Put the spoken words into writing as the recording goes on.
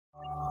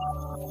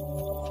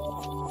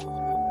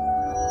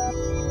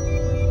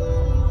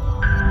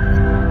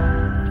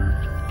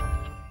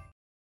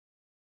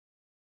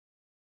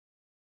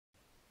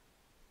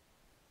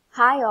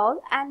Hi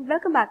all and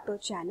welcome back to our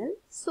channel.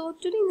 So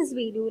today in this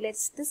video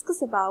let's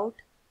discuss about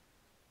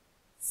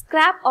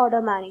scrap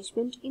order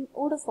management in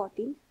Odoo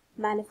 14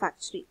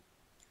 manufacturing.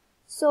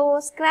 So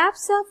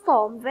scraps are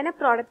formed when a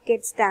product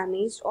gets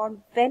damaged or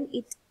when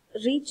it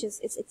reaches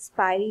its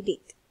expiry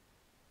date.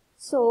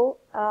 So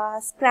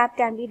scrap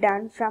can be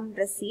done from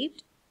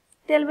received,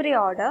 delivery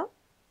order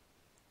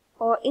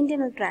or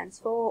internal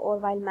transfer or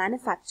while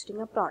manufacturing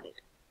a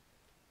product.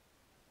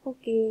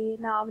 Okay,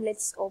 now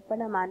let's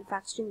open a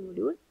manufacturing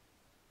module.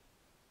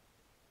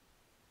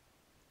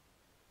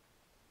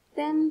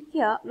 Then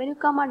here, when you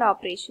come under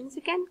operations,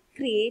 you can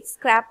create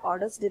scrap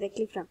orders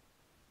directly from.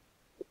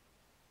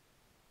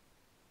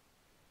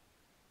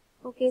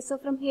 Okay, so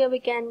from here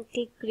we can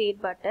click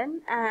create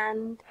button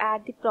and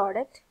add the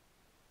product.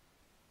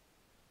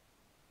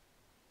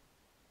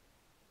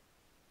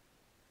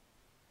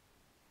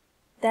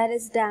 That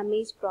is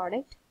damaged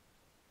product.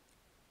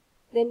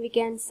 Then we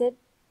can set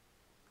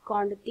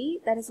quantity,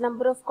 that is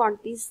number of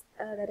quantities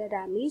that are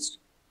damaged.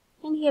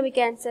 And here we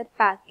can set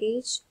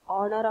package,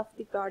 owner of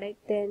the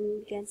product, then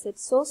we can set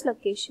source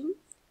location,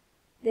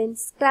 then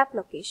scrap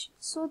location.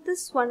 So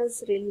this one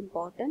is really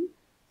important.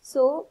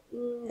 So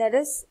that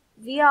is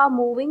we are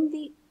moving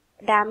the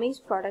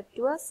damaged product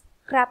to a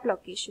scrap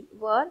location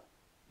where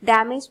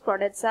damaged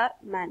products are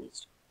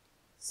managed.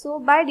 So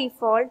by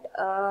default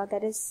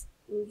that is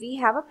we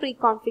have a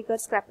pre-configured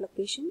scrap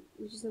location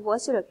which is a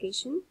virtual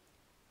location.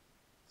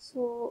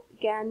 So we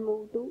can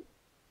move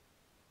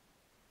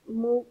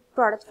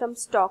product from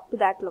stock to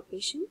that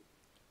location.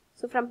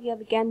 So from here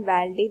we can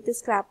validate the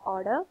scrap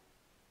order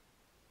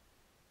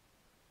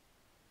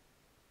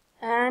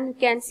and you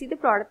can see the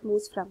product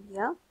moves from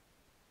here.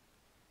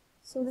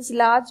 So this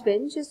large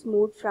bench is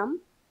moved from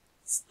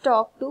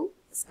stock to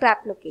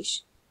scrap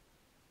location.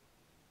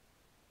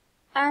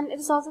 And it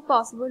is also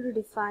possible to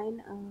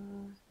define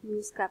a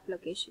new scrap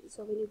location.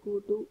 So when you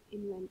go to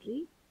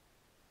inventory,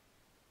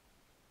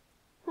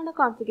 under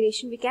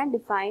configuration we can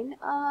define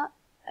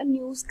a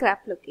new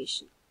scrap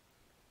location.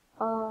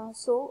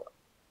 So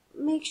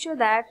make sure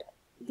that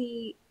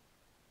the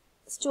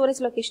storage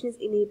location is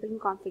enabled in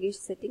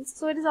configuration settings.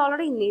 So it is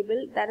already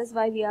enabled, that is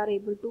why we are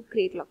able to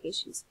create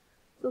locations.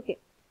 Okay,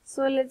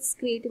 so let's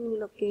create a new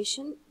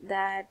location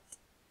that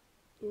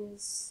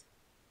is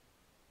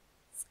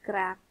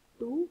scrap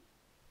 2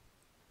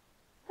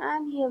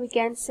 and here we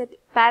can set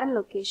parent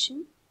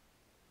location.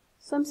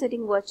 So I'm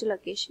setting virtual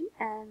location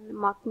and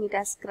marking it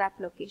as scrap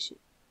location.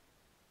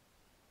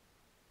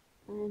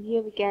 And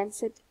here we can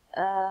set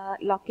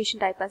location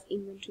type as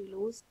inventory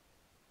lows.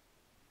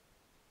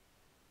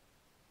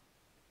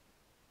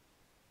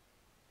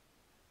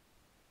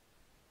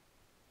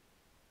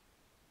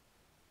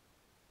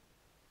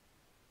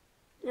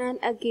 And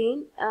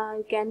again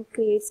you can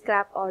create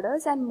scrap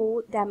orders and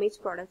move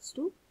damaged products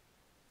to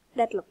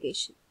that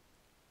location.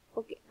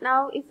 Okay,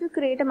 now if you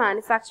create a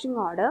manufacturing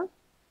order,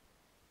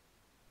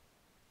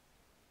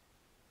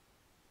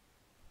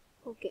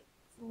 okay,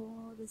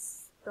 for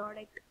this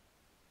product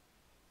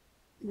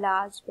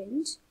large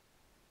bench,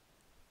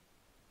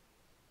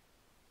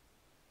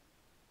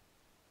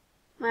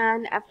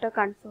 and after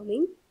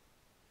confirming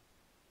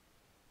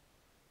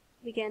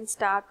we can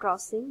start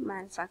processing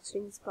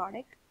manufacturing this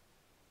product,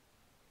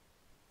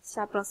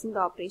 start processing the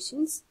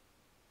operations.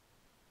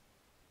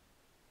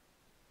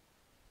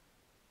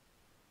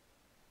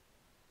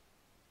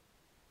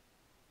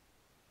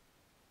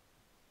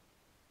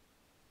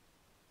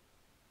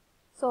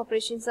 So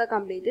operations are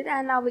completed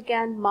and now we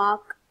can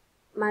mark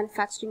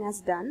manufacturing as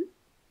done.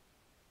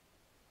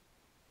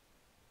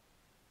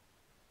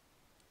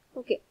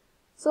 Okay,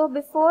 so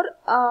before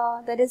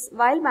that is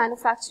while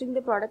manufacturing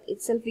the product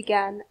itself we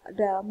can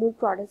move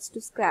products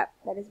to scrap,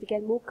 that is we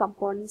can move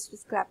components to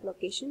scrap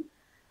location,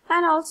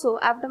 and also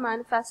after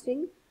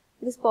manufacturing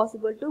it is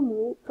possible to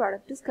move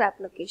product to scrap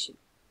location.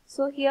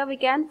 So here we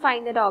can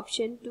find that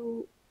option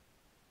to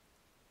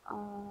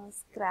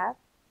scrap,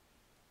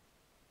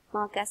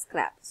 mark as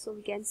scrap. So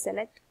we can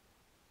select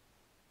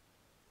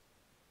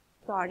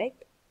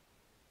product,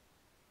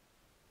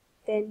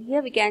 then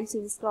here we can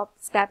see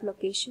scrap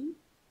location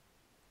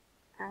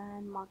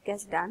and mark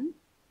as done.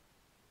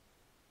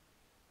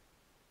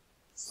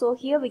 So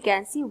here we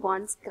can see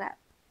one scrap.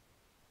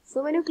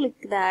 So when you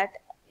click that,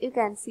 you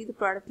can see the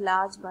product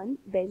large one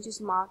bench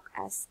is marked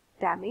as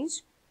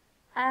damaged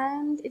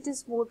and it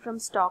is moved from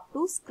stock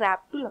to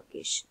scrap to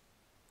location.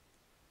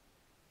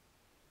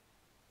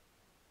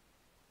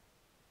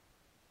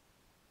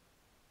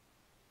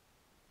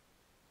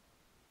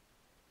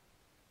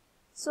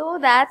 So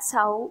that's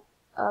how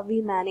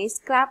we manage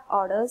scrap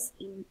orders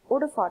in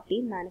Odoo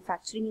 14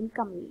 manufacturing in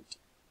community.